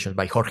Mutation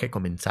by Jorge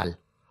Comensal.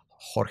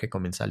 Jorge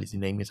Comensal is the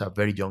name. Is a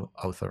very young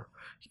author.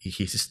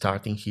 He's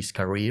starting his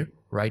career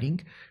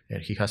writing,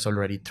 and he has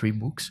already 3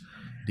 books.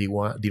 The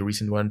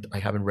recent one, I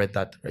haven't read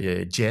that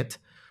yet.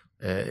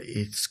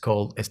 It's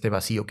called Este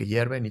Vacío que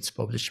Hierve, and it's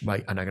published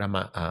by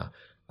Anagrama,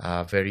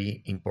 a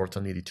very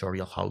important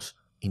editorial house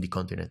in the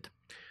continent.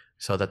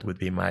 So that would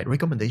be my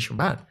recommendation.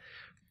 But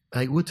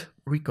I would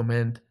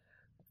recommend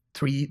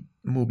 3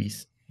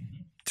 movies,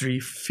 3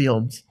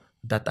 films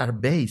that are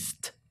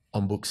based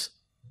on books.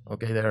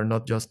 Okay, they are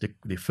not just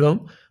the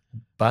film,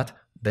 but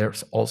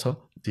there's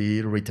also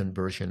the written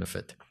version of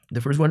it. The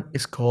first one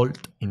is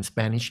called, in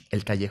Spanish, El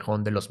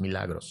Callejón de los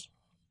Milagros.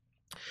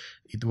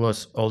 It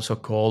was also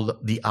called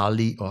The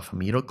Alley of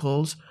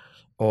Miracles,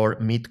 or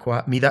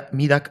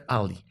Midak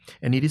Alley.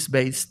 And it is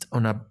based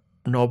on a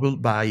novel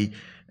by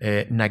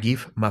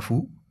Naguib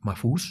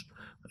Mahfouz.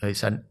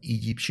 It's an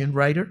Egyptian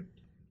writer.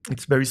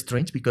 It's very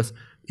strange because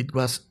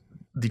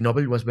the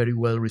novel was very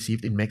well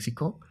received in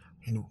Mexico.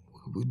 And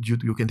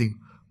you can think,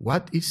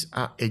 what is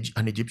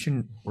an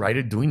Egyptian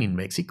writer doing in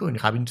Mexico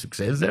and having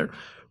success there?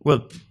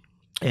 Well,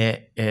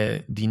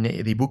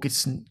 the book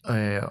is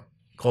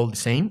called the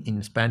same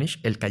in Spanish,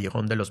 El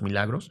Callejón de los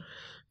Milagros,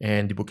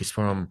 and the book is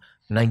from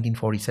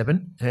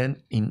 1947,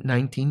 and in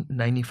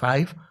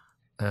 1995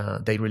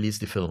 they released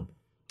the film.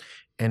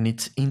 And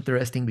it's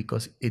interesting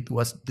because it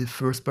was the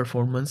first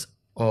performance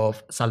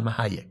of Salma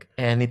Hayek,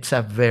 and it's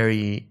a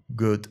very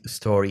good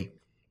story.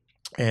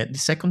 The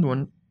second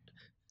one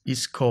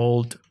is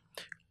called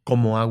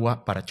Como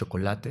Agua para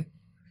Chocolate.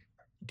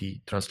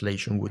 The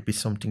translation would be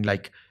something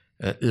like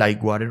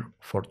water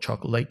for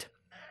chocolate.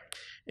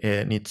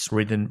 And it's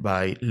written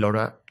by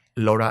Laura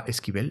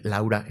Esquivel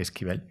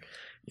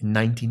in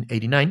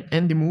 1989.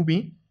 And the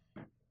movie,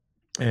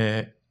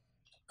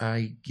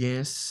 I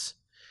guess,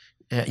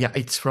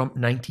 it's from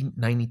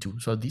 1992.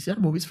 So these are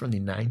movies from the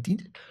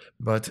 19th,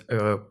 but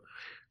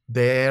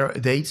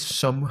they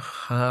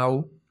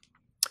somehow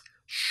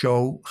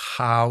show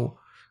how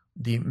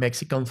the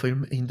Mexican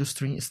film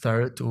industry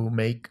started to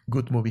make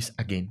good movies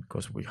again,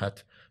 because we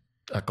had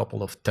a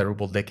couple of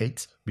terrible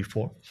decades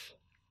before.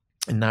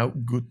 And now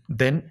good.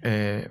 Then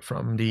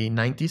from the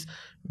 90s,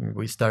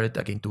 we started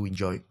again to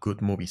enjoy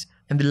good movies.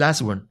 And the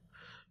last one,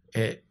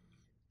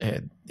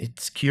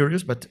 it's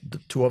curious, but the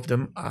two of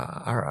them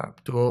are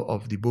two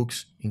of the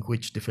books in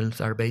which the films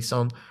are based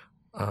on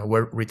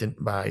were written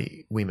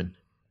by women.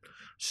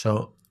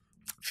 So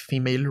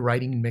female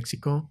writing in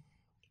Mexico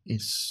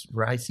is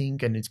rising,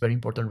 and it's very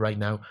important right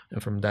now.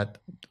 And from that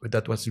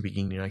was the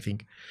beginning, I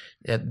think.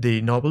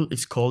 The novel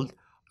is called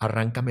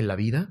Arráncame la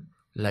vida,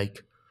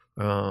 like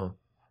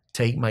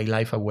take my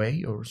life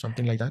away or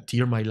something like that,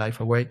 tear my life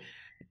away.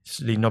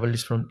 The novel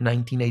is from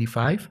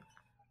 1985,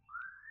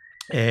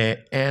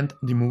 and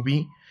the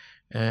movie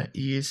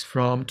is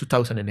from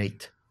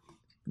 2008.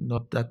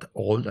 Not that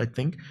old, I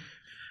think,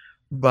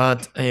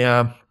 but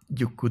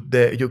you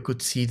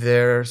could see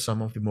there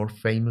some of the more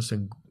famous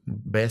and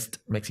best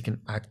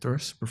Mexican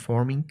actors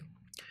performing.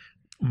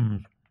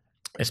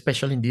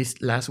 Especially in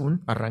this last one,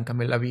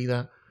 Arráncame la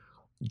vida,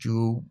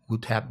 you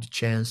would have the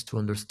chance to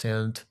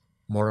understand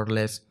more or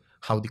less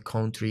how the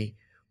country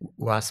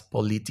was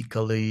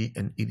politically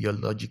and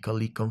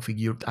ideologically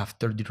configured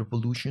after the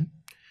revolution,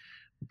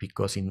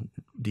 because in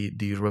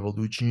the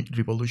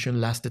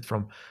revolution lasted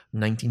from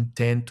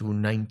 1910 to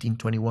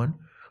 1921,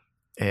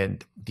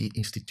 and the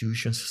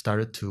institutions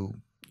started to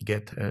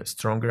get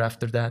stronger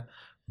after that,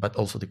 but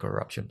also the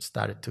corruption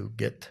started to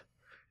get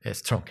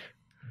stronger,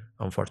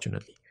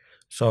 unfortunately.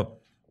 So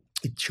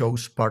it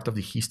shows part of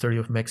the history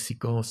of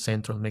Mexico,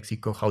 central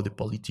Mexico, how the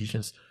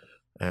politicians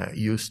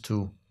used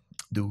to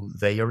do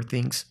their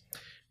things,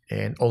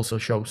 and also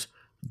shows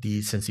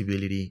the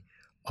sensibility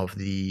of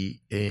the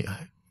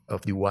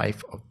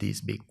wife of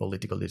this big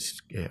political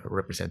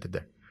represented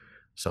there.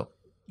 So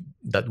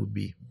that would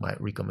be my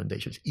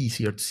recommendations.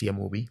 Easier to see a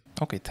movie.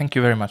 Okay, thank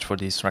you very much for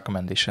these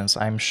recommendations.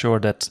 I'm sure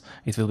that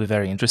it will be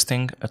very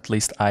interesting. At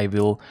least I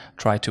will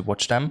try to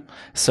watch them.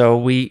 So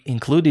we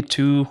included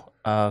two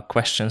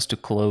questions to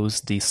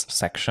close this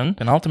section.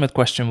 An ultimate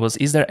question was,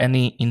 is there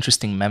any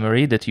interesting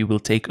memory that you will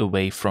take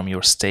away from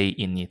your stay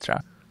in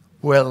Nitra?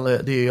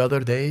 Well, the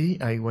other day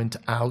I went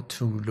out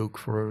to look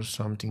for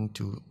something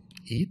to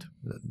eat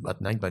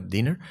at night, by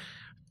dinner,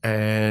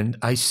 and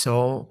I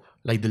saw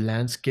like the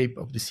landscape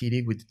of the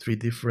city with 3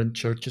 different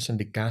churches and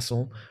the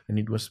castle, and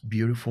it was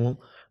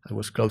beautiful. I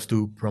was close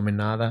to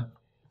Promenada,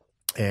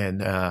 and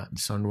the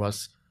sun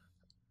was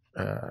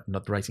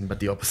not rising,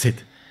 but the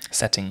opposite.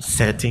 Setting.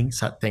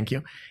 Thank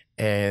you.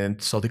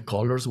 And so the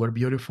colors were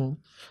beautiful,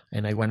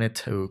 and I wanted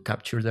to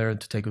capture there and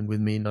to take them with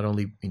me, not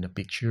only in a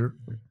picture.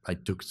 I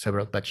took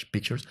several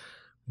pictures,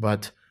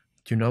 but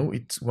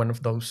it's one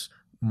of those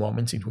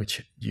moments in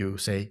which you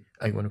say,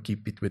 I want to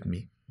keep it with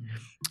me.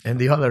 And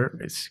the other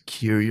is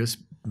curious,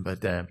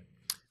 but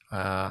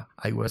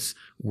I was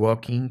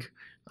walking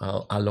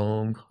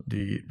along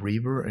the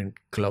river and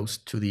close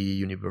to the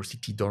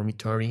university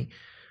dormitory.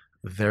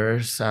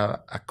 There's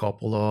a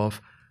couple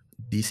of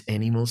these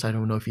animals. I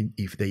don't know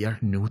if they are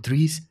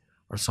nutries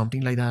or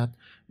something like that.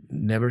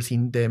 Never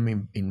seen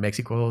them in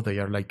Mexico. They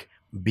are like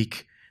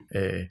big,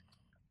 I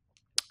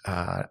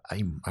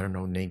don't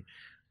know name,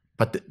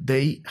 but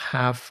they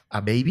have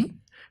a baby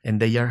and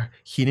they are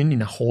hidden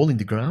in a hole in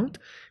the ground,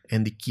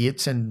 and the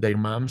kids and their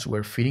moms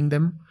were feeding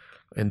them,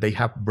 and they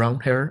have brown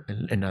hair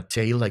and a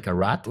tail like a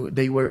rat.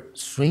 They were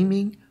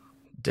swimming.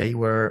 They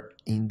were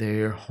in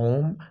their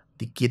home.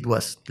 The kid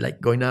was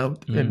like going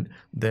out, and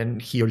then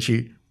he or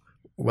she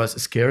was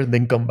scared, and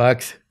then come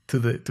back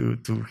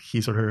to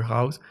his or her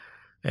house,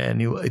 and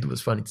it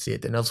was funny to see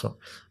it. And also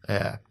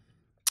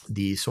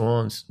the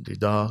swans, the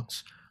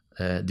dogs,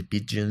 the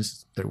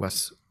pigeons. There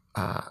was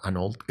an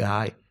old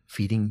guy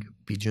feeding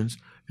pigeons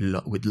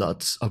with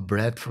lots of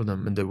bread for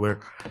them, and they were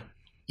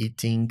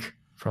eating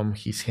from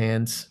his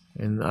hands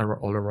and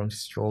all around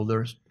his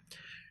shoulders.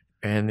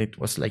 And it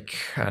was like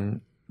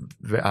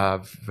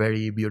a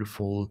very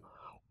beautiful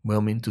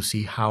moment to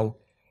see how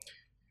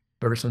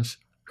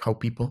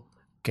people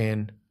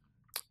can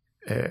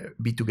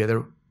be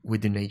together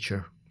with the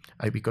nature.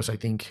 Because I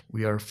think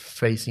we are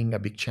facing a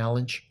big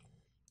challenge,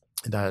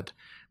 that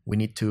we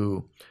need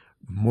to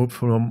move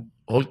from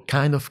all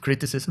kind of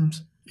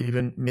criticisms,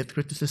 even myth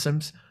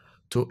criticisms,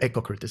 to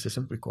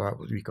eco-criticism,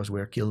 because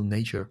we are killing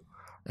nature,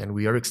 and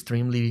we are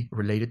extremely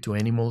related to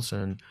animals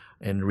and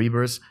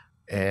rivers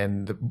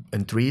and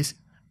trees,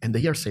 and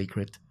they are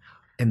sacred,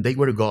 and they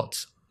were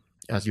gods.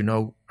 As you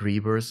know,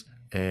 rivers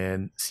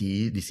and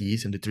the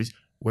seas and the trees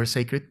were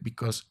sacred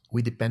because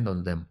we depend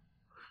on them.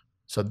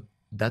 So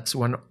that's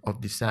one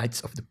of the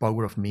sides of the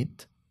power of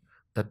myth,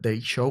 that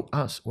they show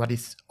us what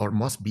is or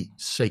must be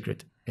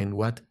sacred and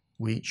what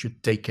we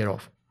should take care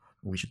of.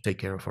 We should take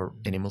care of our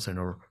animals and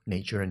our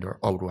nature and our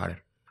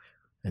water.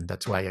 And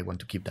that's why I want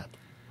to keep that.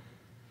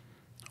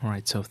 All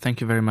right, so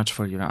thank you very much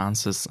for your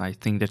answers. I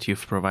think that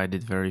you've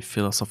provided very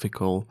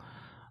philosophical,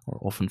 or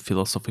often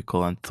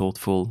philosophical and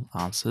thoughtful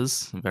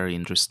answers. Very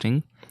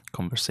interesting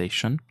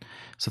conversation.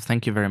 So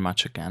thank you very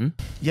much again.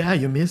 Yeah,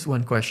 you missed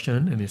one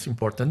question, and it's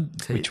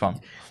important. Which one?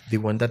 The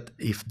one that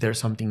if there's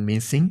something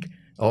missing,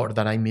 or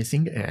that I'm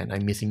missing, and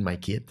I'm missing my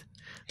kid.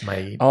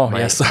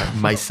 Yes.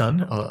 My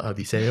son,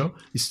 Odiseo,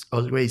 is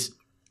always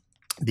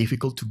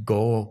difficult to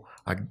go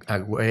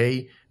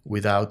away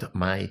without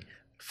my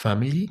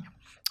family.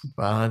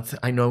 But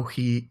I know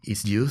he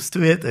is used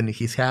to it and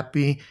he's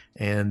happy,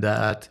 and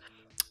that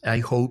I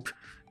hope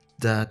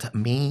that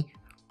me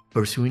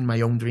pursuing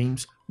my own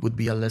dreams would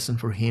be a lesson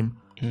for him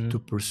to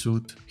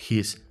pursue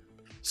his.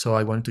 So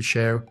I want to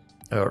share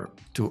or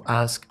to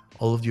ask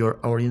all of your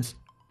audience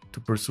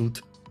to pursue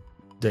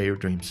their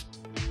dreams.